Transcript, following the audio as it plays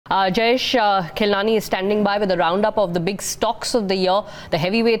Jayesh, Khilnani is standing by with a roundup of the big stocks of the year, the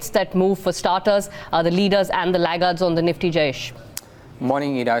heavyweights that move for starters, the leaders and the laggards on the Nifty. Jayesh.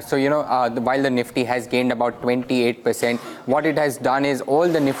 Morning, Ida. So, while the Nifty has gained about 28%, what it has done is all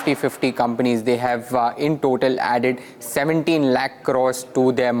the Nifty 50 companies, they have in total added 17 lakh crores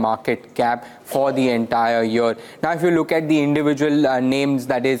to their market cap for the entire year. Now, if you look at the individual names,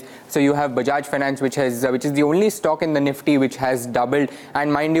 that is, so you have Bajaj Finance, which is the only stock in the Nifty which has doubled.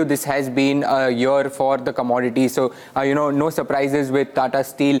 And mind you, this has been a year for the commodity. So, no surprises with Tata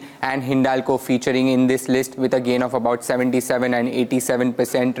Steel and Hindalco featuring in this list with a gain of about 77 and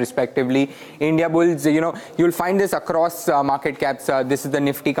 87% respectively. India Bulls, you'll find this across market caps. This is the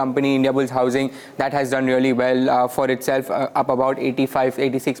Nifty company, India Bulls Housing, that has done really well for itself, up about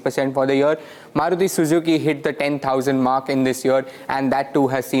 86% for the year. Maruti Suzuki hit the 10,000 mark in this year, and that too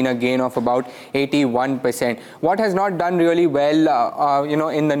has seen a gain of about 81%. What has not done really well,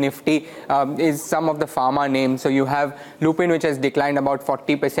 in the Nifty is some of the pharma names. So you have Lupin, which has declined about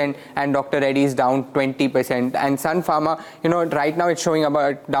 40%, and Dr. Reddy's down 20%. And Sun Pharma, right now it's showing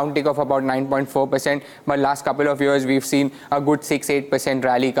about a downtick of about 9.4%, but last couple of years we've seen a good 6-8%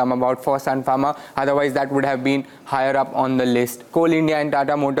 rally come about for Sun Pharma. Otherwise, that would have been higher up on the list. Coal India and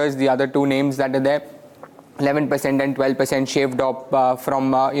Tata Motors, the other two names that are there, 11% and 12% shaved off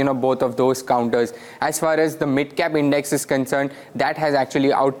from both of those counters. As far as the mid-cap index is concerned, that has actually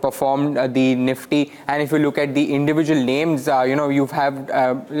outperformed the Nifty. And if you look at the individual names, you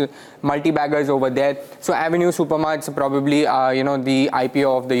have multi-baggers over there. So Avenue Supermarts, probably the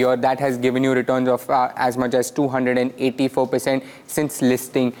IPO of the year, that has given you returns of as much as 284% since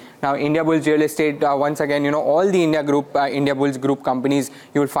listing. Now, India Bulls Real Estate, once again, all the India Bulls Group companies,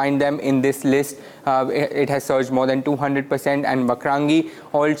 you will find them in this list. It has surged more than 200%, and Vakrangi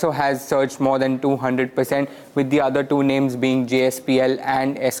also has surged more than 200%, with the other two names being JSPL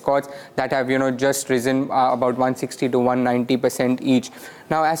and Escorts that have, just risen about 160 to 190% each.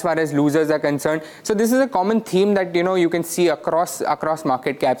 Now, as far as losers are concerned, so this is a common theme that, you can see across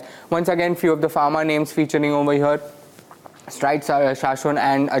market caps. Once again, few of the pharma names featuring over here. Strides, Shashun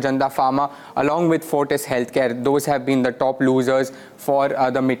and Ajanta Pharma, along with Fortis Healthcare, those have been the top losers for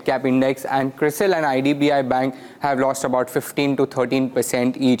the mid-cap index, and CRISIL and IDBI Bank have lost about 15 to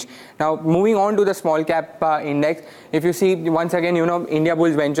 13% each. Now, moving on to the small-cap index, if you see, once again, India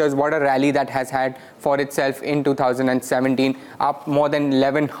Bulls Ventures, what a rally that has had for itself in 2017, up more than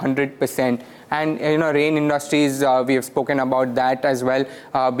 1100%. And, Rain Industries, we have spoken about that as well,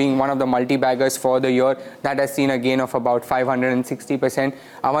 being one of the multi-baggers for the year. That has seen a gain of about 560%.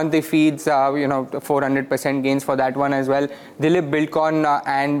 Avanti Feeds, 400% gains for that one as well. Dilip Buildcon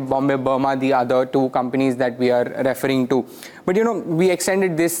and Bombay Burma, the other two companies that we are referring to. But, we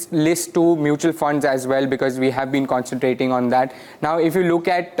extended this list to mutual funds as well, because we have been concentrating on that. Now, if you look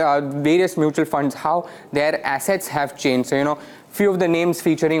at various mutual funds, how their assets have changed. So, few of the names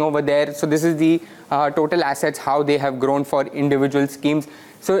featuring over there. So this is the total assets, how they have grown for individual schemes.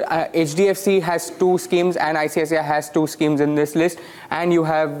 So HDFC has two schemes and ICICI has two schemes in this list. And you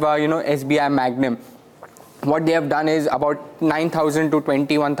have, SBI Magnum. What they have done is about 9,000 to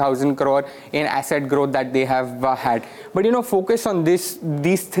 21,000 crore in asset growth that they have had. But, focus on these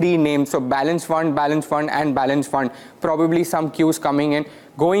three names. So balance fund, and balance fund. Probably some cues coming in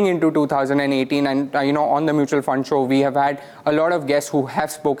going into 2018. And, on the mutual fund show, we have had a lot of guests who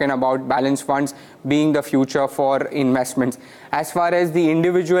have spoken about balance funds being the future for investments. As far as the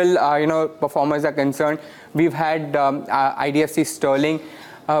individual, performers are concerned, we've had IDFC Sterling,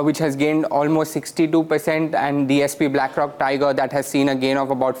 which has gained almost 62%, and DSP BlackRock Tiger, that has seen a gain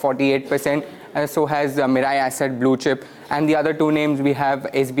of about 48%, and so has Mirae Asset Blue Chip. And the other two names, we have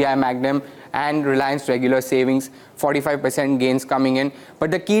SBI Magnum and Reliance Regular Savings, 45% gains coming in.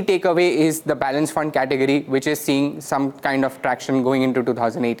 But the key takeaway is the balance fund category, which is seeing some kind of traction going into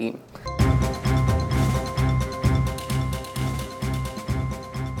 2018.